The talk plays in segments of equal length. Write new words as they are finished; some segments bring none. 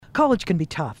College can be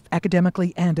tough,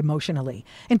 academically and emotionally.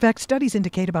 In fact, studies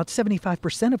indicate about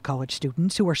 75% of college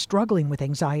students who are struggling with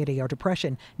anxiety or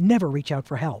depression never reach out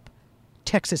for help.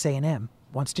 Texas A&M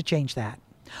wants to change that.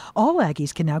 All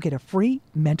Aggies can now get a free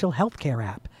mental health care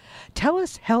app.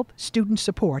 TELUS Health Student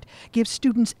Support gives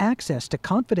students access to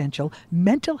confidential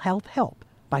mental health help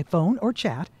by phone or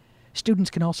chat. Students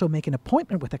can also make an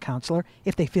appointment with a counselor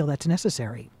if they feel that's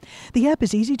necessary. The app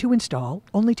is easy to install,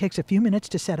 only takes a few minutes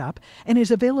to set up, and is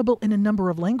available in a number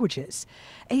of languages.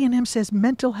 A&M says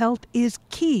mental health is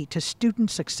key to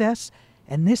student success,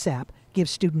 and this app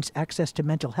gives students access to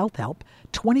mental health help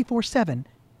 24/7,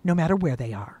 no matter where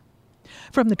they are.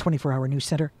 From the 24-Hour News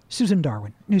Center, Susan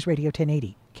Darwin, News Radio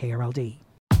 1080, KRLD.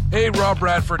 Hey, Rob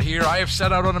Bradford here. I have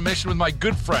set out on a mission with my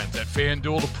good friends at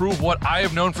FanDuel to prove what I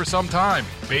have known for some time.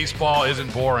 Baseball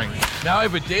isn't boring. Now I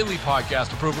have a daily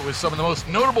podcast to prove it with some of the most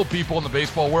notable people in the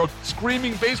baseball world,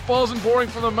 screaming baseball isn't boring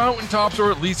from the mountaintops,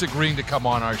 or at least agreeing to come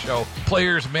on our show.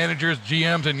 Players, managers,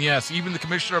 GMs, and yes, even the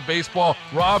commissioner of baseball,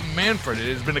 Rob Manfred.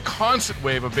 It has been a constant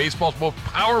wave of baseball's most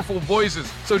powerful voices.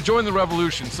 So join the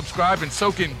revolution. Subscribe and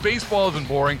soak in Baseball Isn't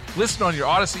Boring. Listen on your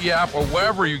Odyssey app or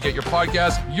wherever you get your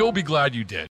podcasts. You'll be glad you did.